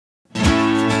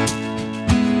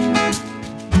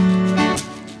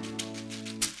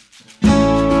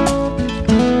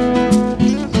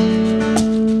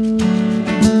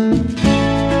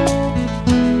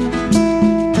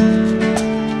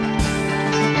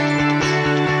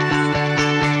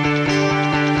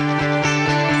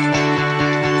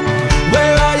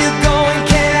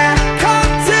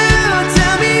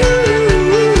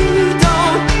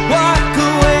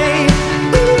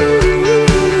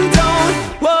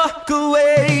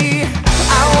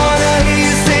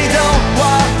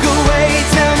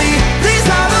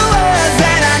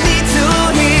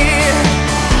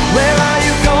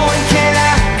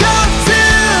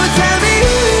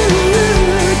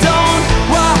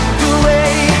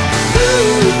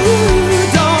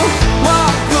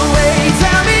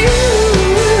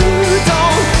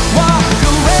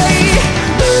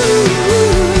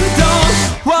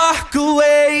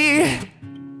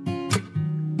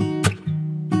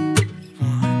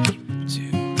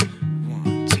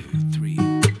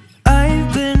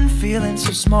feeling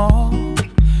so small.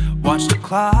 Watch the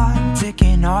clock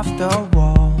ticking off the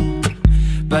wall.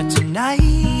 But tonight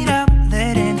I'm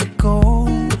letting it go.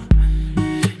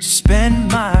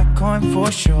 Spend my coin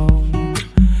for sure.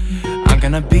 I'm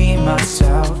gonna be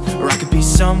myself, or I could be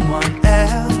someone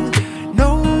else.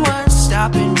 No one's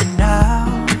stopping me now.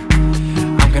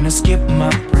 I'm gonna skip my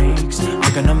breaks,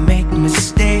 I'm gonna make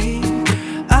mistakes.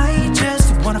 I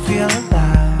just wanna feel alive.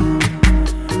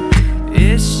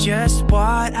 It's just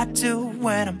what I do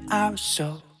when I'm out,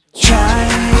 so try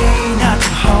not to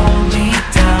hold me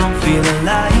down. Feel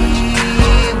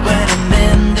alive when I'm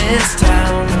in this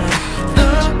town.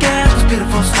 Look at those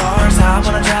beautiful stars. I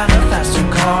wanna drive a faster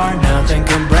car. Nothing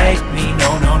can break me,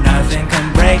 no, no, nothing can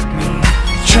break me.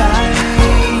 Try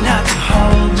not to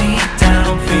hold me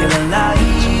down. Feel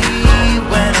alive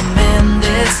when I'm in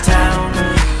this town.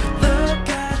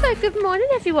 So good morning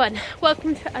everyone.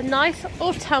 Welcome to a nice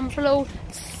autumnal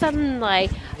Sunday.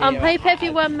 Hope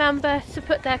everyone remembers to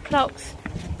put their clocks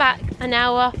back an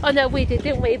hour. Oh no, we did,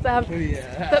 didn't we? But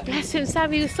bless him,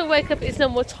 Sammy still woke up at his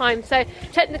normal time. So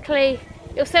technically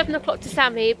it was 7 o'clock to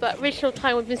Sammy, but original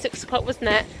time would have been 6 o'clock, wasn't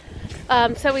it?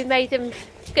 So we made him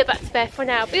go back to bed for an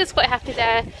hour. But he was quite happy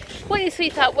there. Wanting to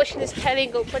sleep out, watching his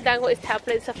telly, up and down, got his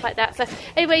tablet and stuff like that. So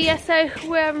anyway, yeah, so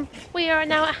we are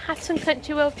now at Hatton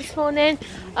Country World this morning.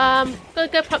 Gonna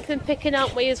go pumpkin picking,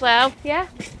 aren't we, as well? Yeah?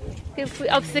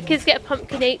 Obviously the kids get a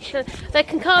pumpkin each. They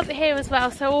can carve it here as well,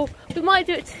 so we might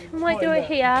do it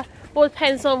here. All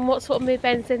depends on what sort of mood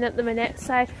Ben's in at the minute.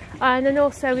 So and then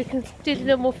also we can do the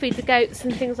normal feed the goats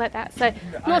and things like that. So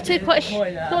not too quite sure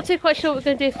what we're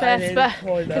going to do first, but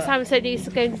because Simon said he used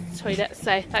to go into the toilet,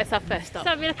 so that's our first stop.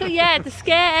 So look at the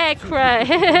scarecrow.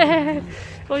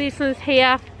 All these ones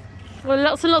here. Well,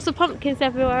 lots and lots of pumpkins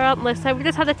everywhere, aren't there? So we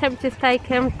just had the temperatures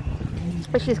taken,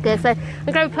 which is good. So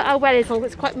I'm going to put our wellies on.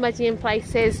 It's quite muddy in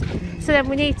places. So then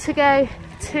we need to go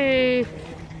to,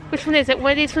 which one is it?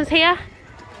 One of these ones here,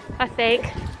 I think.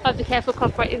 I'll be careful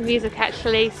copyrighting music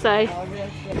actually. So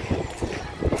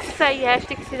yeah, as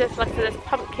you can see, there's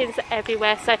pumpkins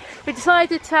everywhere. So we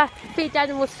decided to feed the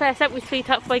animals first. Don't we sweet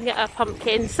up before we get our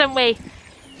pumpkins, don't we?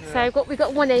 So we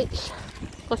got one each.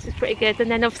 This is pretty good.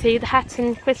 And then obviously the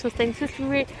Hatton Christmas thing.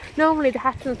 Normally the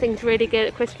Hatton thing's really good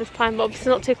at Christmas time, but obviously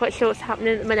not too quite sure what's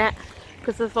happening at the minute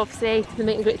because of obviously the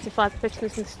meet and greets of Father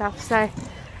Christmas and stuff. So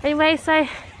anyway, so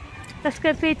let's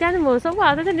go feed the animals. Oh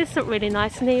wow, doesn't this look really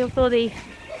nice in here with all the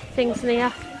things in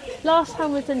here? Last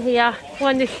time I was in here,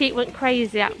 one of the sheep went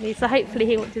crazy at me, so hopefully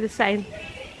he won't do the same.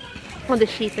 One of the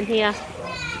sheep in here.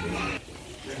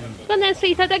 Go on then,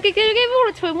 sweetheart, give all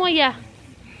it to him, will ya?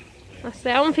 That's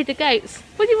it. I want to feed the goats.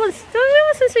 What do you want? Do you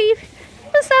want some, sweet?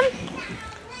 Want some?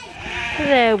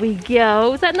 There we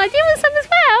go. Is that nice? Do you want some as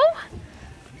well?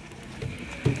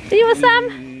 Do you want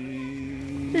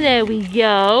some? There we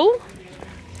go.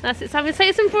 That's it, Simon.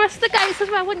 Save some for us, the goats as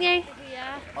well, wouldn't you?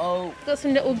 Yeah. Oh. Got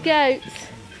some little goats.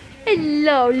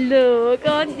 Hello, look.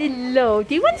 Oh, hello.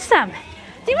 Do you want some?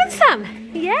 Do you want some?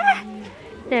 Yeah?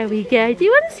 There we go. Do you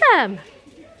want some?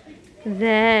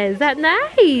 There. Is that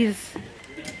nice?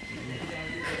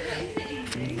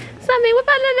 Sammy, what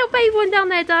about the little baby one down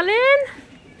there, darling?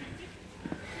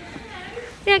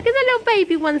 Yeah, give the little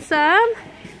baby one some.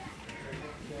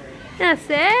 That's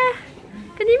it.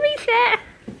 Can you reach it?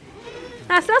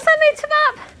 That's Sammy, tip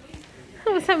up.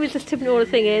 Oh, Sammy's just tipping all the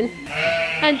thing in.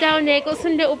 And down there, got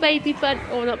some little baby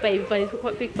not baby bunnies, but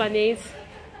quite big bunnies.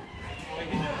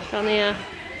 Down there.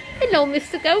 Hello,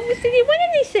 Mr. Goldmus, did you win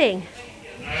anything?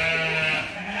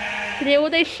 Can you hear all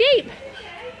those sheep?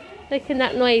 Making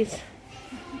that noise.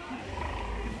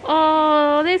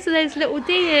 Oh, there's those little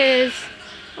deers.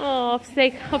 Oh,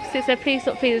 obviously so please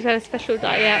not feed us a special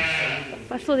diet.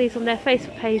 I saw these on their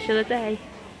Facebook page the other day.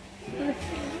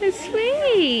 They're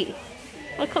sweet.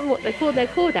 I can't remember what they're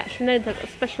called actually. No, they've got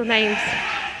special names.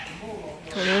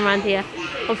 And then around here,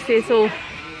 obviously it's all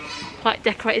quite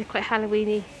decorated, quite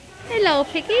Halloweeny. Hello,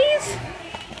 piggies.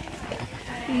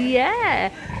 Yeah,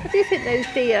 I do think those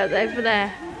deer over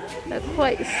there, they're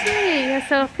quite sweet.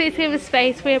 So please give us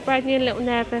space. We're brand new and a little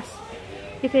nervous.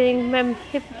 Please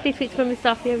speak to Mummy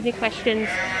Staff if you have any questions.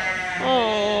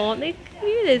 Oh, they're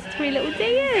cute. There's 3 little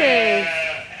deers.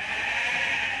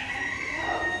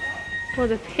 All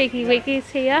the piggy wiggies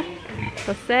here, as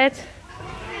I said.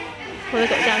 Well, they've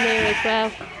got down there as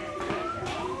well.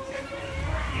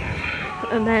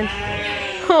 And then,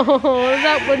 oh,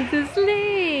 that one's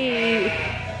asleep.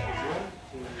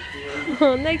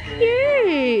 Oh, they're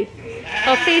cute.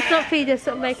 Oh, please not feed us,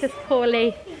 it'll make us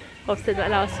poorly. I've said that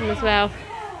last one as well.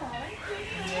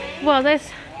 Well, there's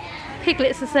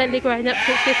piglets are certainly growing up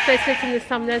since we first lived in the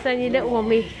summer. There's only a little one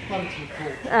we come.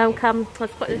 I was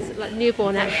quite like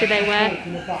newborn actually they were.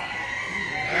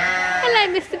 Hello,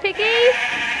 Mr. Piggy.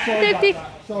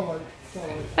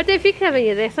 I don't think I have any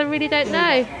of this. I really don't know.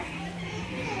 I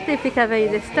don't think I have any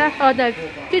of this stuff. Oh no,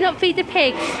 do not feed the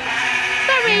pigs.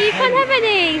 Sorry, you can't have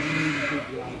any.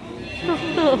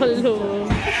 Oh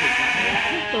Lord.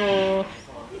 Oh,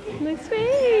 no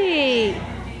sweet.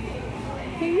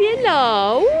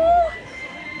 Hello.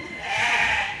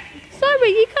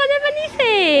 Sorry, you can't have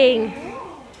anything.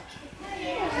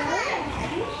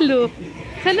 Look.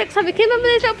 So look, something came over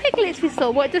those little piglets we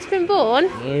saw, what had just been born.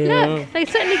 Oh, yeah. Look, they've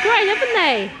certainly grown, haven't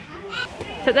they?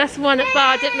 So that's the one that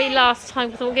barred at me last time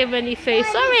because I won't give them any food.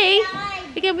 Sorry.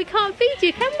 Again, we can't feed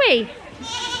you, can we?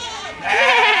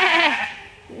 Yeah.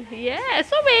 Yeah,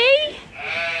 sorry.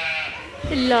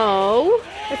 Hello.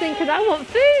 I think because I want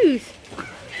food.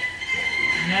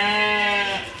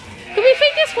 Can we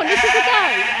feed this one? This is a goat.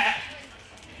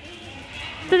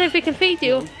 I don't know if we can feed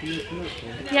you.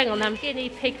 Hang on, I'm guinea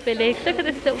pig village. Look at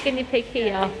this little guinea pig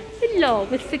here. Hello,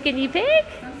 Mr. Guinea Pig.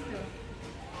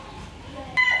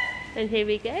 And here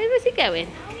we go. Where's he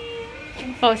going?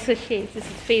 Oh, it's a sheep. This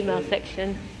is the female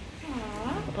section.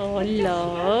 Oh,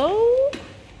 hello.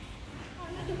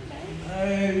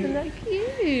 Isn't that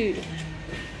cute?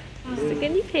 Mr.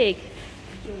 Guinea Pig.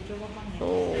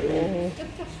 Oh.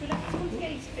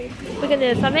 Look at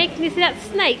this. Can you see that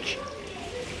snake?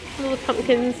 All the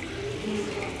pumpkins.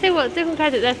 Tell you what, different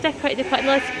credit, they've decorated quite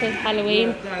nicely for Halloween.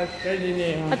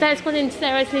 I bet it's gone into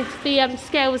there, it's into the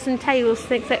scales and tails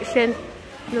section.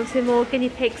 And obviously more guinea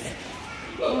pigs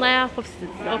on there,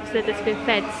 obviously that's been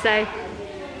fed, so.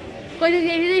 Go on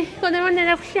there, run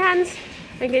there, wash your hands.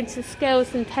 And get into the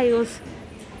scales and tails.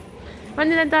 Run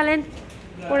there, darling.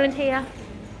 All in here.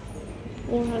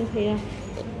 All around here.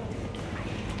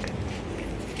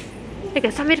 There you go,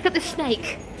 Sammy, look at the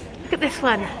snake. Look at this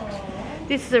one.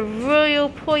 This is a royal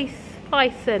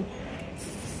python.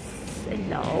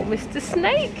 Hello, Mr.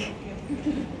 Snake.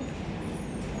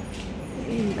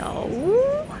 Hello.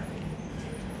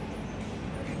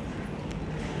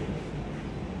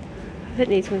 I think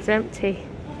these ones are empty.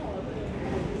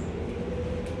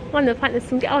 Oh, they're putting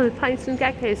some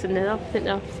geckos in there. I think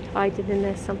they're hiding in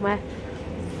there somewhere.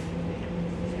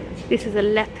 This is a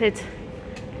leopard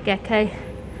gecko.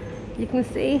 You can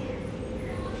see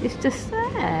it's just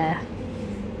there.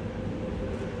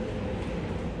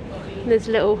 There's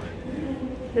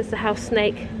the house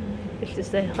snake. It's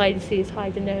just the he's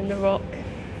hiding there in the rock.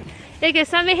 There you go,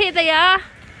 Sammy, here they are.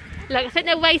 Look, I think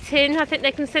they're waiting. I think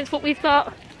they can sense what we've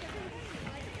got.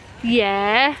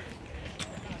 Yeah.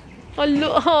 Oh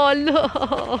look, oh look,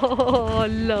 oh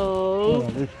look.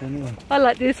 I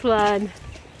like this one.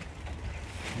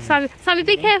 Sammy,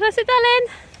 be careful, I said, darling.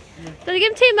 Don't give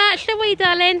them too much, don't worry,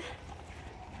 darling.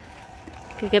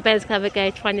 Ben's gonna have a go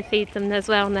trying to feed them as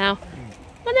well now.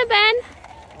 Come on, Ben.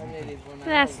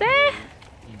 That's it.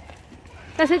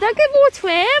 I said, don't give more to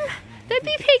him. Don't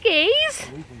be piggies.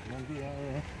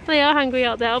 They are hungry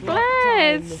out there,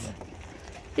 bless.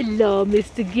 Hello,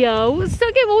 Mr. Girls.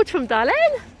 Don't give more to him,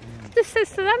 darling. Just says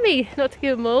to Sammy not to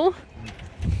give them all.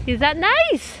 Is that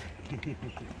nice?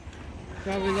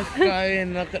 Shall we let's go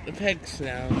and look at the pigs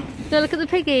now? Go look at the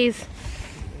piggies.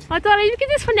 Oh, darling, look at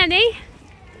this one, Nanny.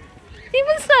 You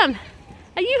want some?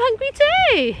 Are you hungry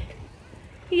too?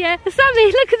 Yeah,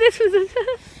 Sammy, look at this one.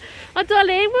 Oh,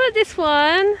 darling, what about this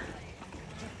one?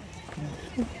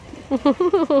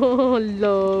 Oh,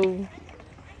 low.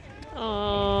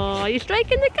 Oh, are you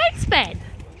stroking the goats, Ben?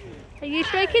 Are you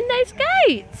stroking those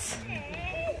goats?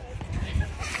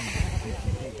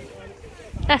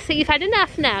 That's it, you've had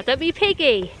enough now. Don't be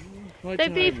piggy.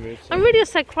 Don't be. I'm really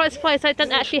also quite surprised they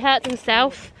don't actually hurt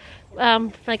themselves.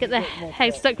 They get their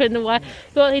heads stuck in the wire.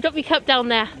 But he got me cup down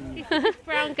there.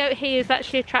 Brown goat here is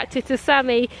actually attracted to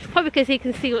Sammy, probably because he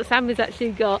can see what Sammy's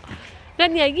actually got.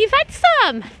 Don't you? You've had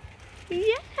some.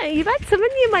 Yeah, you've had some,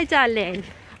 haven't you, my darling?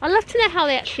 I'd love to know how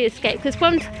they actually escaped, because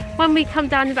when we come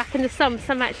down back in the summer,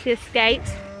 some actually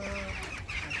escaped.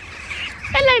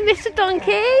 Hello, Mr.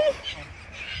 Donkey.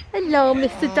 Hello,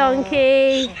 Mr.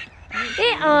 Donkey.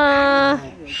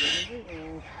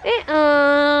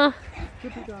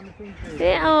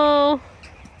 There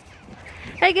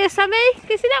you go, Sammy. Can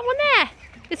you see that one there?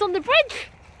 It's on the bridge.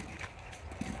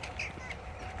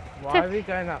 Why are we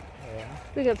going up here?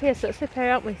 We're going up here, so let's flip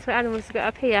here, aren't we? So animals have got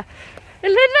up here.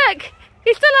 And look,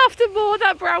 he's still after more,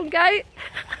 that brown goat.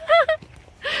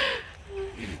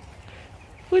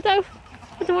 We don't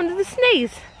want to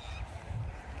sneeze.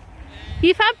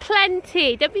 You've had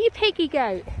plenty. Don't be a piggy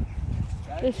goat.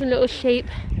 There's some little sheep.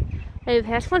 over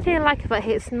here. That's one thing I like about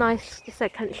here. It's nice, just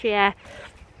like country air.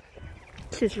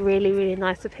 This is really, really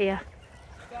nice up here.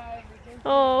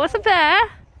 Oh, what's a bear?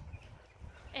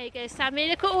 There you go, Sammy.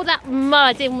 Look at all that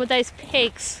mud in with those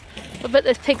pigs. I bet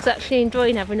those pigs actually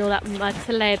enjoying having all that mud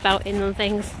to lay about in and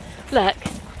things. Look,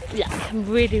 I'm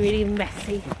really, really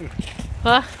messy.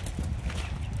 What?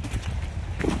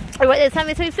 All right then,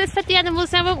 Sammy, so we've just fed the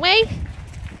animals now, haven't we?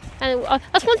 And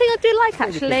that's one thing I do like,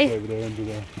 actually.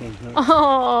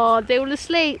 Oh, they're all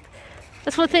asleep.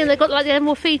 That's one thing, they've got like the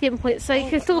animal feeding points, so you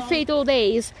can still feed all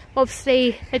these.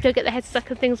 Obviously, they don't get their heads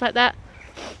stuck and things like that.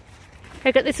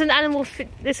 Okay, this is an animal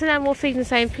feeding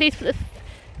zone. Please put the...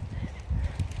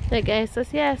 There you go. So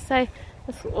yeah, so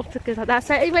that's off to good like that.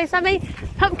 So anyway, Sammy,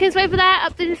 pumpkins over there,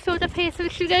 up in the field up here. So we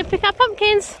should go and pick up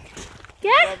pumpkins.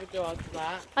 Yeah.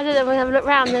 I don't know. We'll have a look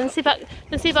round then. See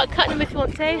about cutting them if you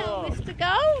want to. Oh, Mr.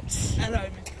 Goat. Hello,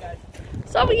 Mr. Goat.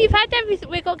 Sorry, you've had everything.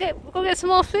 We've got to get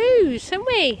some more food, haven't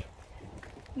we?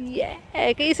 Yeah.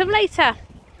 Get you some later.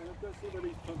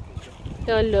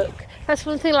 Oh look. That's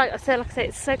one thing, like I said,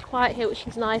 it's so quiet here, which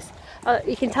is nice.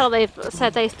 You can tell they've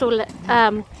said they installed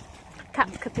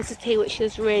cap capacity, which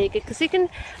is really good because you can.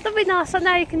 That'll be nice. I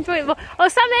know you can enjoy it more. Oh,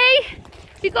 Sammy,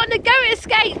 you've got a goat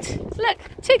escaped. Look,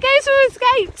 2 goats have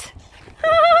escaped.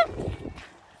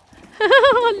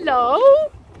 Hello,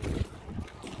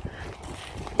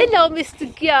 hello, Mr.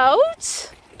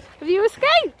 Goat. Have you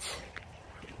escaped?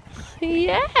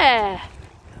 Yeah.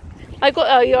 I got.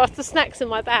 Oh, you asked the snacks in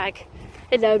my bag.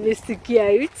 Hello, Mr.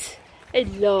 Goat.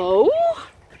 Hello.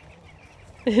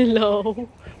 Hello.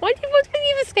 What did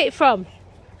you escape from?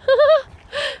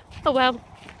 Oh well.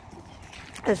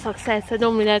 As I said, so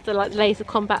normally there's the like laser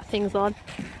combat things on.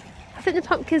 I think the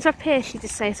pumpkins are up here, she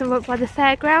just say, somewhere by the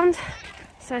fairground.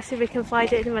 So I'll see if we can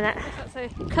find it in a minute. So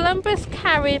Columbus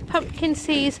carried pumpkin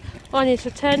seeds on his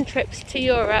return trips to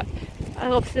Europe.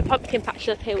 And obviously the pumpkin patch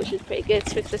up here, which is pretty good,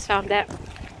 so we've just found it.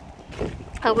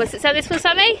 Oh, was it so this one,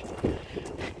 Sammy?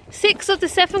 6 of the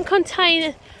 7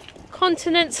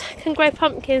 continents can grow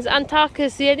pumpkins. Antarctica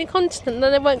is the only continent that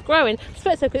they weren't growing. I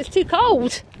suppose so, because it's too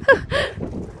cold.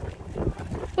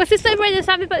 What's this over here,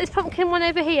 Sammy, about this pumpkin one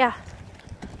over here?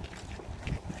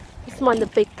 This one, the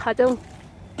big puddle.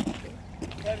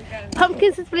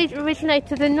 Pumpkins is believed to originate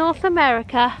in North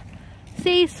America.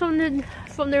 Seeds from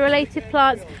the related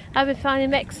plants have been found in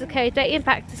Mexico, dating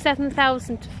back to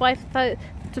 7,000 to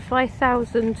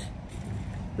 5,000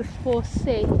 before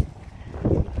C.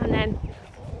 And then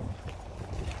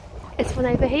this one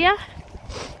over here.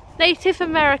 Native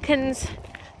Americans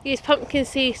use pumpkin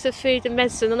seeds for food and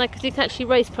medicine. I know, because you can actually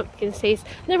raise pumpkin seeds.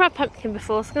 I've never had pumpkin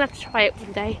before, so I'm going to have to try it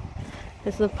one day.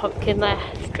 There's a pumpkin there,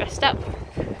 it's dressed up.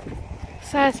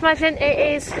 So I imagine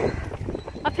it is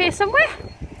up here somewhere.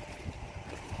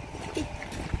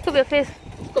 Could be up here.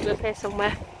 It's got to be up here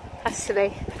somewhere. Has to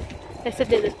be. They said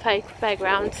near the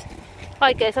playground.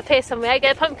 I guess up here somewhere. I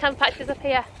get pumpkin patches up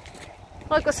here.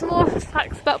 Well, I've got some more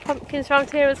facts about pumpkins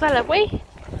around here as well, have we?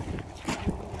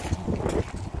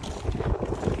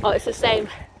 Oh, it's the same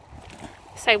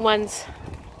ones.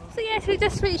 So yes, we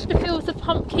just reached the fields of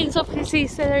pumpkins, obviously,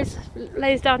 so there's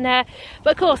loads down there.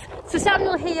 But of course, so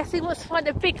Samuel here, yes, he wants to find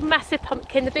a big massive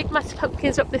pumpkin. The big massive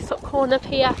pumpkins are up this top corner up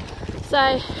here. So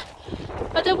I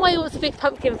don't know why he wants a big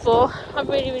pumpkin for. I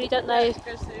really don't know.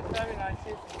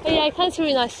 Yeah, it can see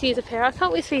really nice views up here. I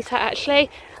can't wait to see that actually.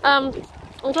 I'm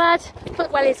glad to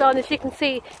put wellies on. As you can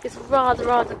see, it's rather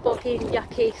boggy and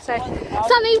yucky. So,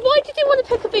 Sammy, why did you want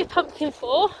to pick a big pumpkin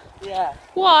for? Yeah.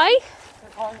 Why?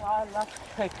 I love to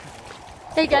pick.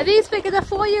 There you go. Are these big enough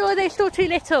for you, or are they still too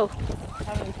little?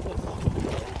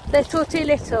 They're still too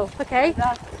little. Okay.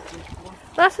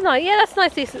 That's nice. Yeah, that's a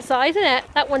nice, decent size, isn't it?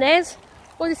 That one is.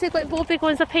 Well, let's see if we've got more big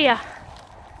ones up here.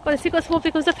 Well, let's see if we've got some more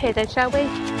big ones up here then, shall we?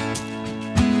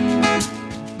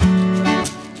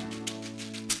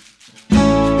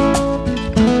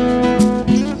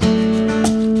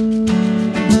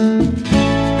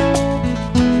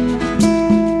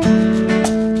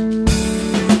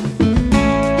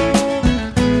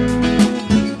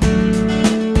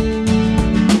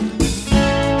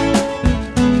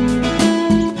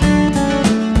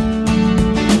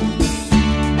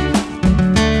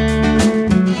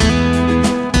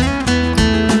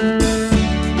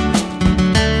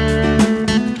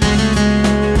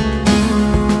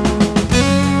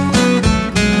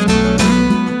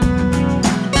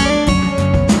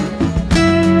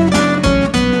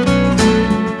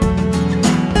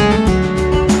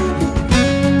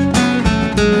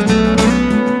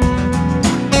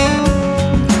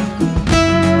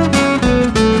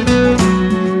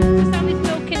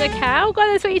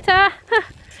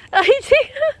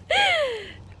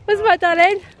 What's my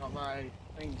darling? Got my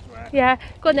things wet. Yeah,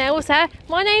 go on there. Also,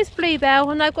 my name's Bluebell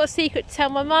and I've got a secret to tell.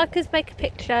 My markers make a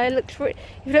picture. It looks you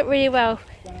look really well.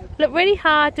 Look really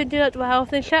hard and do not well.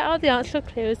 Then shout out the answer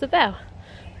clear as the bell.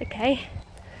 Okay.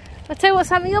 I'll tell you what's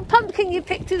happening. Your pumpkin you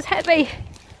picked is heavy.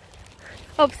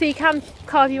 Obviously you can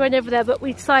carve your own over there, but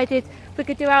we decided we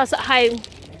could do ours at home.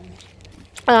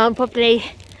 Probably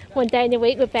one day in a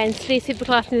week with Ben. So he's super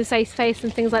class in the safe space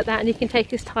and things like that, and he can take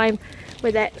his time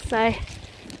with it. So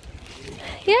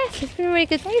yes, it's been a really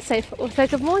good day so far. Also,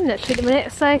 good morning actually in a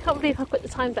minute. So I can't believe how quick the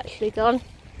time's actually gone.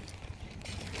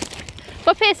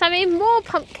 But here, Sammy, more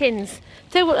pumpkins.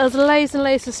 Tell you what, there's loads and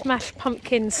loads of smashed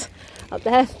pumpkins up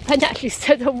there. Ben actually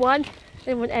stood on one.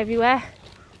 They went everywhere.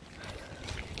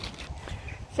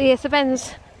 So yeah, so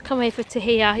Ben's come over to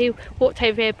here. He walked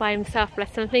over here by himself,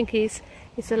 bless him. I think he's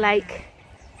a lake.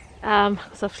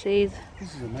 Because obviously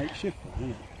this is a makeshift one, isn't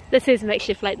it? This is a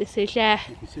makeshift lake, this is, yeah.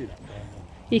 You can see that.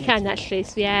 You can actually,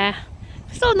 so yeah.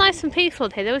 It's all nice and peaceful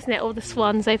here though, isn't it? All the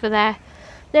swans over there.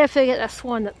 Never forget that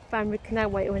swan that Banbury Canal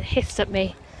Way when it hissed at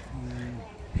me.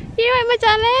 You right, my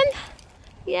darling?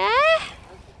 Yeah?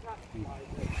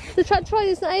 The tractor ride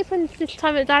isn't open this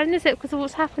time at darling, is it? Because of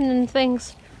what's happened and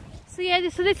things. So yeah,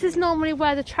 so this is normally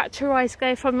where the tractor rides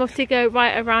go from. Obviously go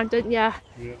right around, don't you? Yeah.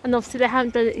 And obviously they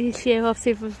haven't done it this year,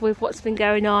 obviously with what's been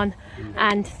going on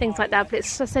and things like that. But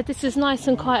it's, as I said, this is nice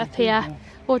and quiet up here.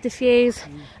 All the views.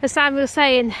 As Sam was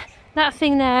saying, that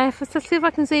thing there, let's see if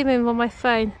I can zoom in on my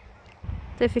phone.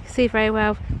 Don't know if you can see very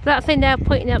well. But that thing there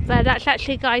pointing up there, that's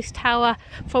actually Guy's Tower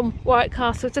from Warwick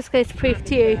Castle. It just goes to prove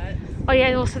to you. Oh yeah,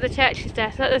 and also the church is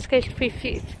there. So that just goes to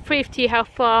prove to you how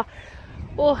far,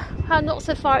 or how not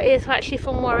so far it is actually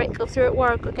from Warwick. Obviously we're at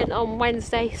Warwick again on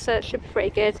Wednesday, so it should be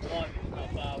pretty good.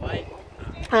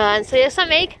 And so yeah,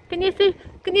 Sammy, can you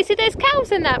see those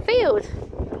cows in that field?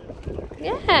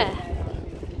 Yeah.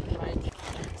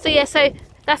 So yeah, so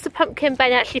that's the pumpkin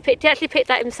Ben actually picked. He actually picked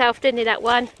that himself, didn't he, that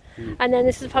one? And then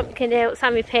this is the pumpkin here that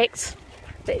Sammy picked,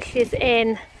 which is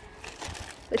in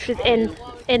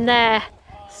there.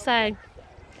 So, you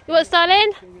want,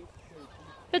 darling?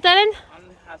 Good, darling?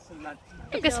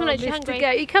 I guess we're not hungry. Go.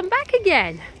 You come back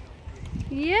again?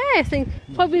 Yeah, I think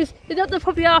probably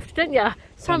probably after, don't you?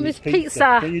 Sammy's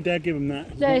pizza. Don't your dad give him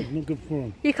that? It's no, not good for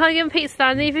him. You can't give him pizza,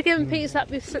 and if you give him pizza,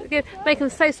 make him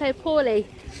so poorly.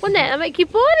 Wouldn't it? It'll make you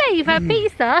poorly. You've had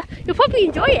pizza. You'll probably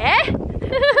enjoy it.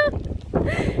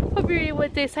 Probably really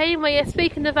would do. So anyway, yeah,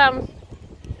 speaking of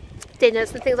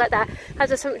dinners and things like that, had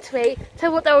just something to eat.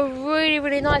 Tell you what, they were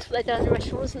really nice what they done in the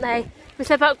restaurant, wasn't they? We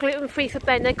said about gluten-free for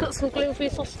Ben. They got some gluten-free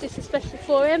sausages especially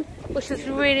for him, which was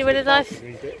really nice.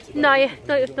 No,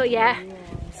 not yet.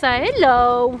 So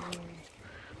hello.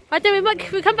 I don't know,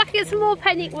 we'll come back and get some more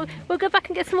penny. We'll go back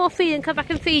and get some more feed and come back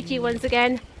and feed you once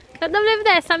again. Got them over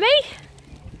there, Sammy?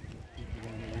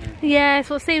 Yeah, that's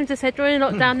what seems to say. During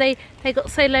lockdown, they got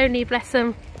so lonely, bless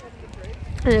them.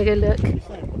 And they go look.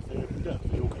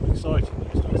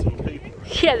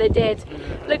 Yeah, they did.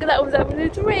 Look at that one's having a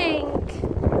drink.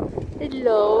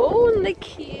 Hello, they're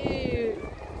cute.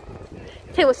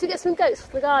 Okay, well, should we get some goats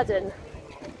for the garden?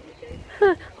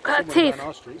 Got a teeth.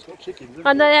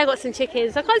 I know they've got some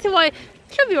chickens. I can't see why. It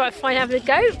should be right fine having a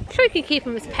goat. I'm sure you can keep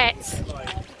them as pets.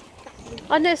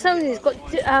 I know someone who's got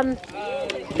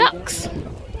ducks.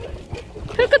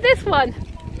 Look at this one.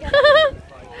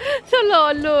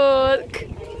 Hello, look.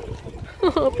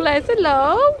 Oh, bless,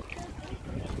 hello.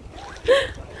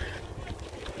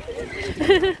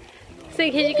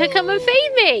 Thinking you can come and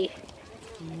feed me.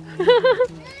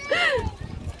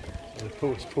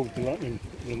 It's pulled the lightning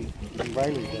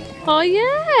railing down. Oh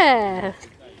yeah.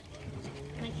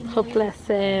 Oh bless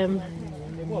him.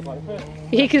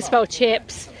 You can smell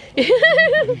chips.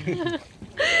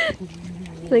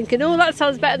 Thinking, oh, that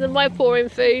sounds better than my pouring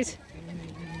food.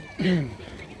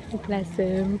 Bless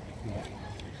him.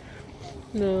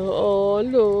 No, oh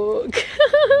look.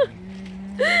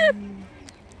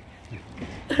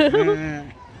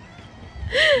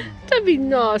 Don't be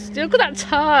nasty. Look at that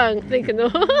tongue. Thinking, oh.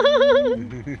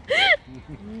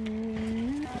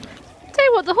 Tell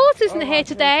you what, the horse isn't here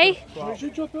today. Why should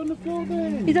you drop it on the floor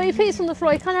then? You don't your feet on the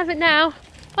floor. You can't have it now.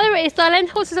 Oh, there it is, darling.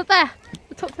 Horse is up there.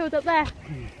 The top field up there.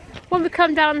 When we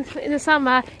come down in the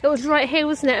summer, it was right here,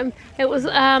 wasn't it? And it was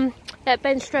at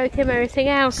Ben stroke him and everything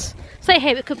else. Say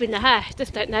here, it could be in the hair.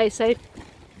 Just don't know. So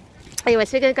anyway,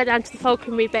 so we're going to go down to the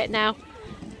falconry bit now.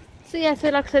 So yeah, so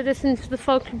like I said, this is the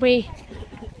falconry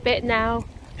bit now.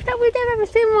 That we've never ever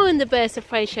seen one of the birds of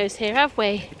prey shows here, have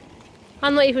we?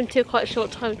 I'm not even too quite a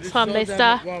short time they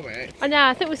start. I know,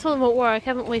 I think we saw them at Warwick,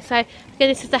 haven't we? So again,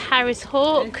 this is the Harris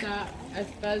Hawk.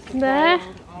 There.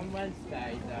 On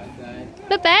Wednesday,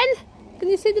 But Ben, can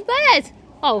you see the bird?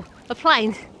 Oh, a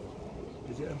plane.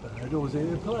 Is it a bird or is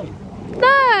it a plane?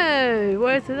 No!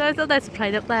 Where's there's a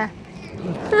plane up there.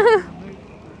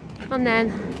 And then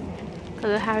got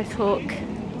the Harris Hawk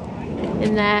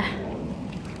in there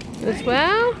as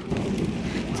well.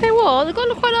 Tell you what, they've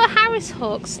got quite a lot of Harris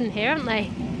Hawks in here, haven't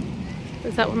they?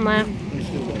 There's that one there. They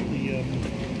still got the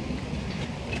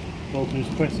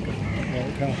Falconer's Quest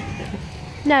going.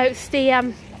 No, it's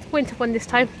the winter one this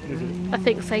time. Is it? I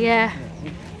think so, yeah.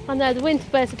 I know, the winter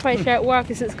birds of prey share at work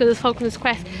isn't as good as Falconer's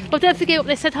Quest. Well, don't forget what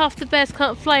they said, half the birds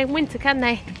can't fly in winter, can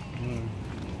they?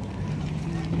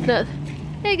 Look.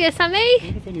 There you go, Sammy. I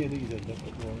wonder if any of these end up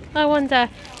at work. I wonder.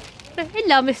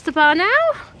 Hello, Mr. Barnow.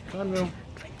 Hello.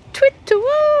 Twitter,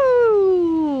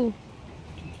 woo!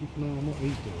 Keep an eye on what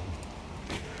he's doing.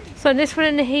 So this one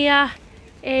in here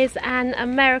is an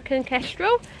American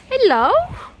kestrel. Hello.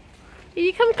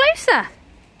 You come closer.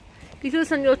 You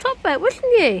was on your top bit, wasn't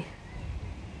you?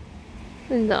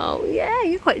 No, yeah,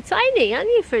 you're quite tiny, aren't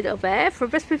you, for a little bear? For a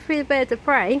breastfeed bird of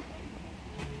prey.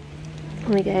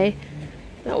 There we go.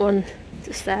 That one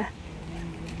just there.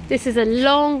 This is a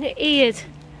long-eared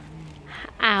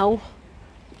owl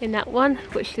in that one,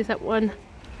 which is that one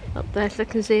up there, so I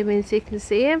can zoom in so you can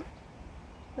see him.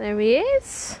 There he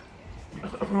is.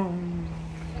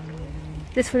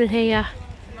 This one in here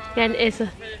again is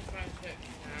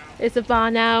a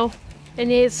barn owl and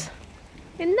is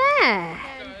in there.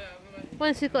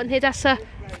 Once we've got in here, that's a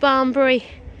Barnbury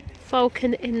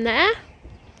falcon in there.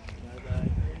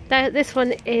 This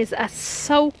one is a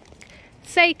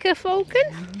Saker falcon.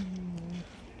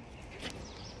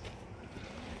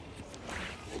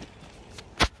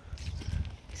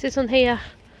 This one here.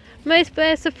 Most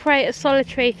birds of prey are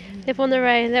solitary, live on their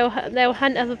own. They'll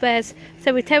hunt other birds.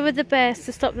 So we tether the bears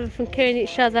to stop them from killing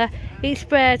each other. Each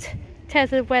bird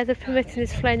tethered where the permission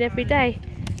is flown every day.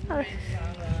 Oh.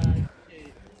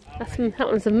 That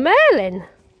one's a Merlin.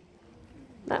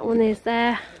 That one is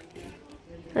there.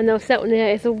 And also that one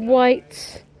there is a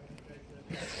white-faced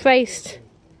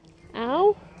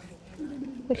owl.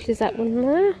 Which is that one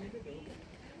there.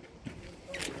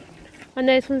 And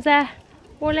those ones there,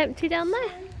 all empty down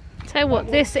there. Tell you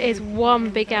what, this is one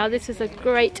big owl. This is a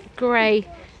great grey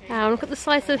owl. Look at the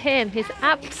size of him. He's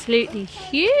absolutely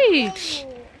huge.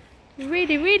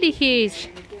 Really, really huge.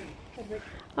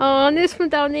 Oh, and this one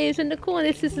down here is in the corner.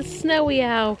 This is a snowy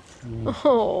owl.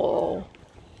 Oh,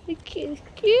 he's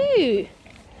cute.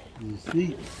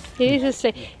 He's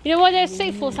asleep. You know why they're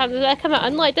asleep for, Sam? They come out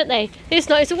at night, don't they? It's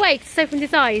not. He's awake. He's opened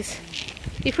his eyes.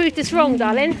 You proved this wrong,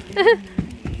 darling.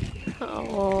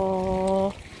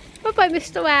 Oh, bye bye,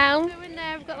 Mr. Owl. In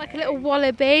there, we've got like a little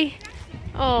wallaby.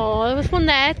 Oh, there was one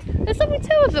there. There's only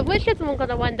two of them. Where's the other one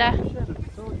gone, I wonder?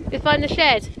 Behind the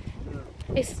shed.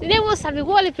 You know what, Sammy?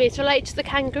 Wallabies relate to the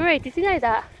kangaroo. Did you know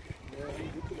that?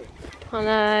 I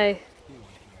know.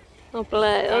 Oh,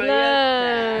 bless. Oh,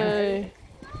 no.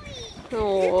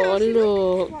 Oh,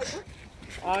 look.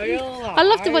 I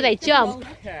love the way they jump.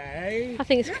 I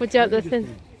think it's for jump.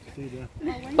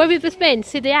 Where we've just been,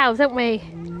 see the owls, haven't we?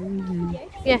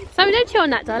 Yeah. Sammy, don't chew on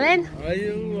that, darling.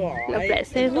 Oh,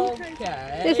 bless him.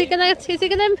 Is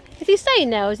he staying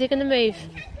now or is he going to move?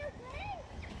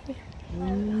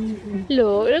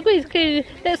 Look, he's cleaning,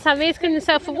 look, Sammy, he's cleaning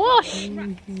himself a wash.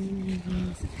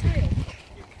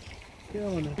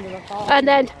 And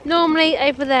then normally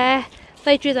over there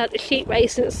they do that the sheep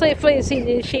race, and it's so funny to see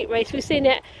the sheep race. We've seen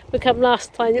it become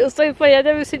last time. It was so funny. I've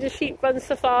never seen a sheep run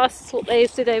so fast. That's what they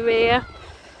did over here.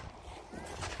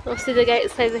 Obviously the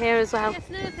gates over here as well. Yes,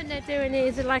 another thing they're doing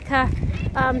is like a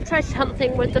treasure hunt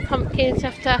thing with the pumpkins. You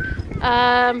have to,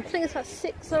 I think it's about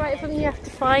 6 or 8 of them you have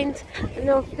to find. And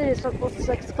the other thing is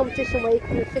like a competition where you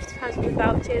can win £50 worth of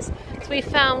vouchers. So we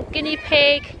found guinea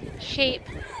pig, sheep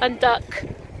and duck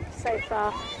so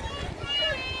far.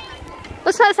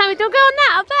 What's that, Sammy? Don't go on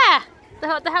that up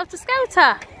there. The Helter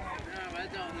Skelter.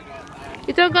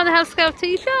 You don't go on the Helter Skelter,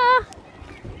 you sure?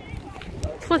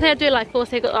 That's what they do. Like,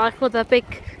 also, they've got like all the big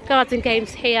garden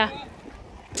games here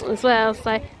as well.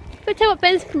 So, but tell you what,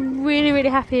 Ben's been really, really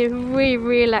happy and really,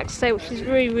 really relaxed today, which is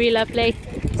really, really lovely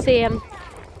to see him.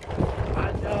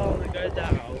 I don't want to go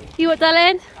down. You what,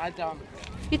 darling? I don't.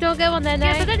 You don't go on there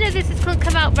now? Yes, I don't know if this is going to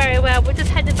come out very well. We're just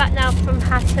heading back now from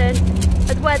Hatton.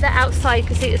 The weather outside, you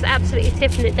can see it's absolutely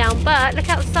tipping it down. But look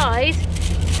outside,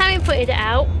 Sammy pointed it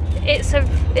out. It's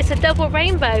a double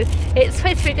rainbow. It's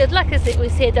supposed to be good luck, isn't it? We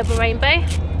see a double rainbow.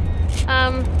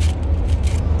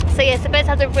 So yes, the birds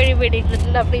had a really, really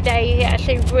lovely day. He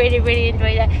actually really, really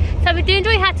enjoyed it. So we do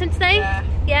enjoy Hatton today. Yeah.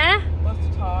 Yeah. What's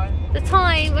the time? The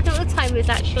time, I don't know what the time is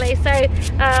actually. So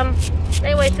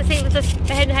anyway, to see, we're just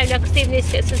heading home now because Steve needs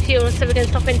to get some fuel, so we're going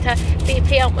to stop into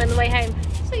BP on the way home.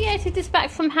 So yeah, created this back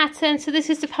from Hatton. So this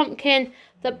is the pumpkin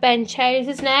that Ben chose,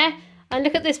 isn't it? And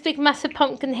look at this big massive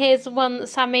pumpkin. Here's the one that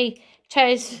Sammy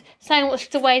chose. Saying what's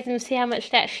to weigh them, see how much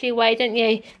they actually weigh, don't you?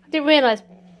 I didn't realise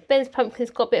Ben's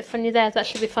pumpkin's got a bit funny there. That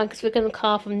should be fun because we're going to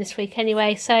carve them this week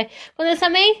anyway. So, well then,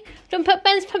 Sammy, do you want to put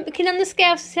Ben's pumpkin on the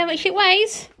scale to see how much it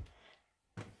weighs?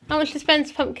 How much does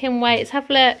Ben's pumpkin weigh? Let's have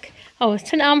a look. Oh, let's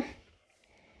turn it on.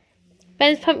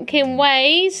 Ben's pumpkin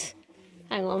weighs...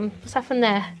 Hang on, what's happened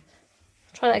there?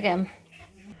 Try that again.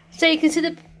 So you can see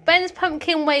the Ben's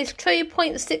pumpkin weighs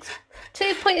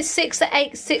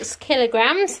 2.686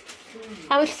 kilograms.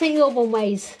 How much do you think your one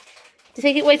weighs? Do you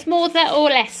think it weighs more than that or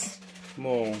less?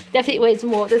 More. Definitely weighs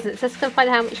more, doesn't it? So let's go find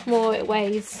out how much more it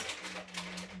weighs.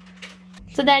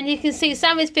 So then you can see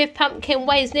Sammy's big pumpkin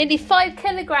weighs nearly 5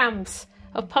 kilograms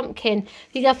of pumpkin.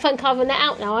 You're going to have fun carving that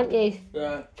out now, aren't you?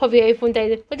 Yeah. Probably over one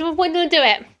day. When do you want to do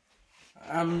it?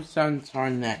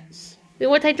 Sometime next.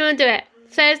 What day do you want to do it?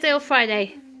 Thursday or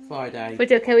Friday? Friday. We're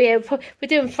doing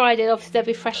Friday. Obviously they'll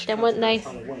be fresh then, won't they?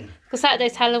 Because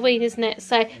Saturday's Halloween, isn't it?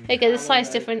 So there you go, the size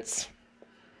difference.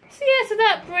 So yeah, so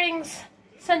that brings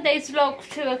Sunday's vlog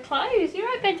to a close. You're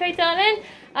right, Benjo, darling.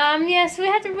 Yeah, so we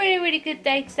had a really good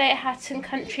day today at Hatton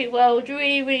Country World.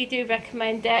 Really do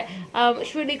recommend it.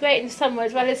 It's really great in the summer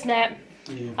as well, isn't it?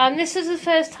 Yeah. This was the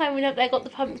first time we went up there, got the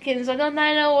pumpkins. And then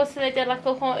I know also they did like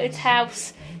a haunted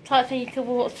house type thing you could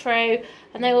walk through,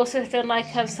 and they also did like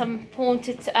some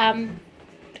haunted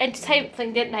entertainment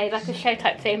thing, didn't they? Like a show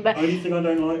type thing. But only thing I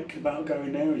don't like about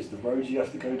going there is the roads you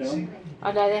have to go down.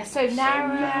 I know, they're so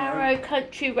narrow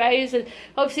country roads, and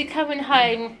obviously coming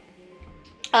home.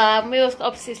 We also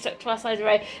obviously stuck to our side of the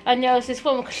road, and there was this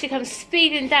woman because she comes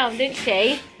speeding down, didn't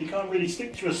she? You can't really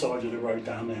stick to a side of the road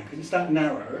down there because it's that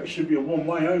narrow. It should be a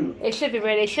one-way only. It should be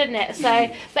really, shouldn't it?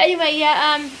 So, but anyway,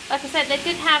 yeah. Like I said, they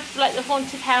did have like the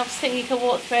haunted house thing you can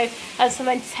walk through, and some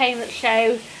entertainment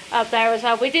show up there as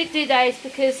well. We did do those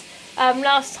because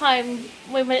last time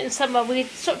we went in summer, we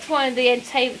stopped one of the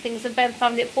entertainment things, and Ben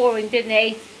found it boring, didn't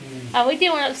he? We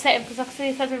didn't want to upset him because like I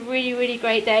said, he had a really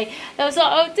great day. I was like,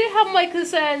 I do have my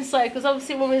concerns though, because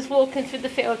obviously when we was walking through the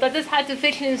field, I just had the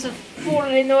visions of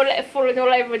falling all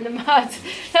over in the mud.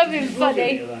 That would be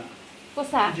funny.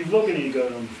 What's that? Did you vlog any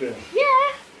going on the field?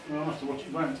 Yeah. Well, I'll have to watch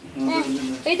it back.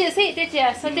 You did see it, did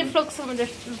you? So I did vlog some of the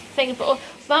things, but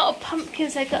the amount of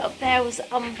pumpkins they got up there was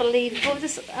unbelievable.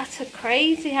 Just utter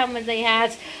crazy how many they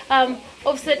had.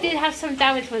 Obviously, they did have some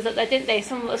damage ones up there, didn't they?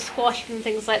 Some were squashed and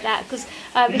things like that. Because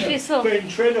if you saw, Ben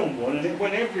tread on one and it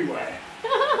went everywhere.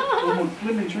 On my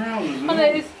blooming trousers. I know,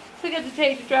 it's forget to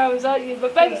change the trousers, aren't you?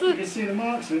 But Ben, you can see the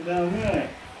marks of it down there.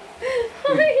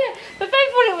 yeah, but Ben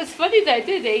thought it was funny though,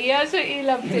 did he? Yeah, I thought he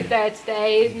loved it there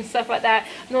today and stuff like that.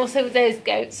 And also with those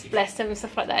goats, bless them, and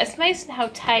stuff like that. It's amazing how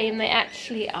tame they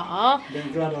actually are.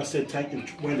 I'm glad I said take the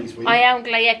wellies with you. I am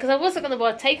glad, yeah, because I wasn't going to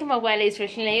bother taking my wellies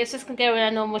originally. I was just going to go in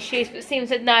our normal shoes, but it seems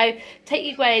that no, take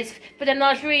your wellies. But then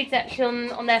I was reading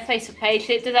actually on their Facebook page,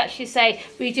 it does actually say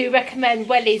we do recommend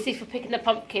wellies if you're picking the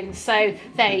pumpkins. So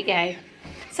there you go.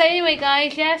 So anyway,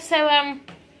 guys, yeah, so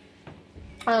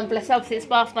bless him, obviously it's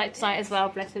bath night tonight as well,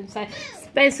 bless him. So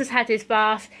Ben's just had his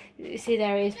bath. You see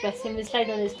there he is, bless him. He's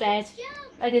laying on his bed.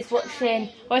 I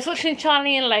was watching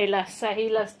Charlie and Lola, so he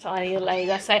loves Charlie and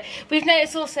Lola. So we've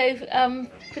noticed also,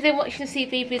 we've been watching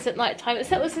CBeebies at night time. It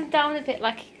settles him down a bit,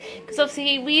 like, because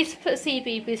obviously we used to put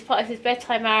CBeebies as part of his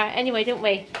bedtime hour anyway, didn't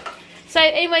we? So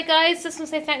anyway, guys, just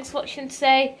want to say thanks for watching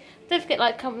today. Don't forget to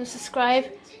like, comment and subscribe.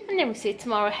 And then we'll see you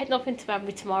tomorrow. Heading off into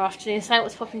Banbury tomorrow afternoon. So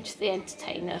what's popping to the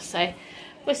entertainer. So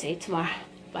we'll see you tomorrow.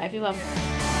 Bye everyone.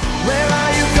 Where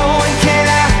are you going? Can